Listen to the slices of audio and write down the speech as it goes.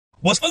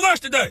What's for lunch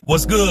today?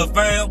 What's good,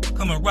 fam?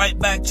 Coming right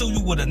back to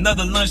you with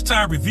another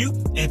lunchtime review.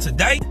 And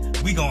today,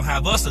 we gonna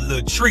have us a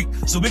little treat.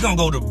 So we gonna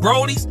go to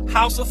Broady's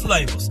House of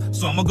Flavors.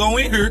 So I'm gonna go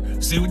in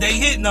here, see what they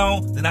hitting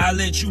on, then I'll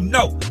let you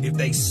know if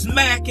they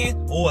smacking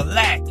or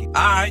lacking.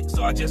 Alright,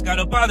 so I just got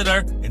up out of there,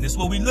 and this is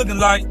what we looking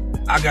like.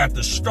 I got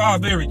the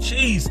strawberry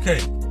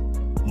cheesecake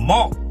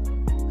malt.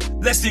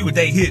 Let's see what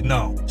they hitting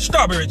on.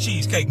 Strawberry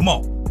cheesecake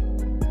malt.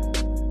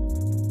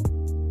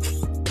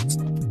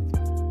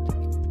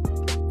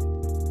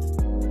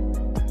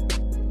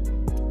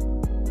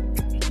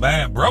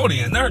 Man,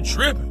 Brody and they're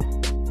tripping.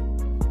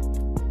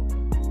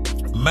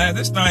 Man,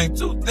 this thing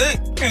too thick.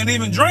 Can't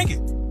even drink it.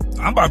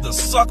 I'm about to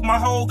suck my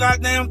whole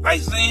goddamn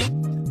face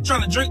in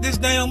trying to drink this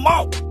damn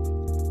malt.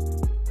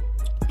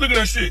 Look at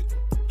that shit.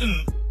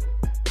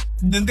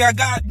 Then got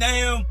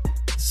goddamn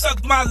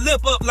sucked my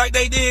lip up like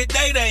they did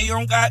Dada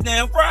on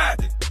goddamn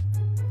Friday.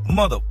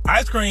 Mother,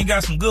 ice cream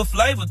got some good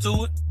flavor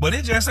to it, but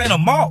it just ain't a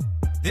malt.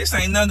 This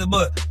ain't nothing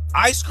but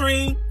ice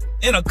cream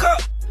in a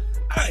cup.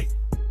 Hey,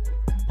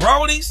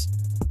 Broady's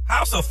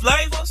House of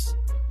Flavors.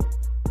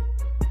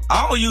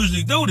 I don't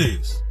usually do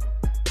this,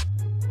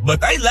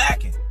 but they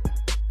lacking.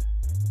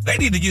 They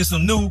need to get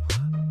some new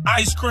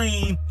ice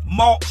cream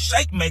malt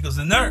shake makers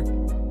in there,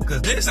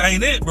 cause this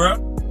ain't it, bro.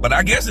 But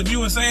I guess if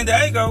you in San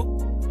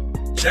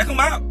Diego, check them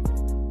out.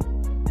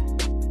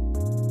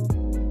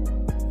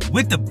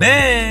 With the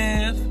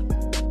bell.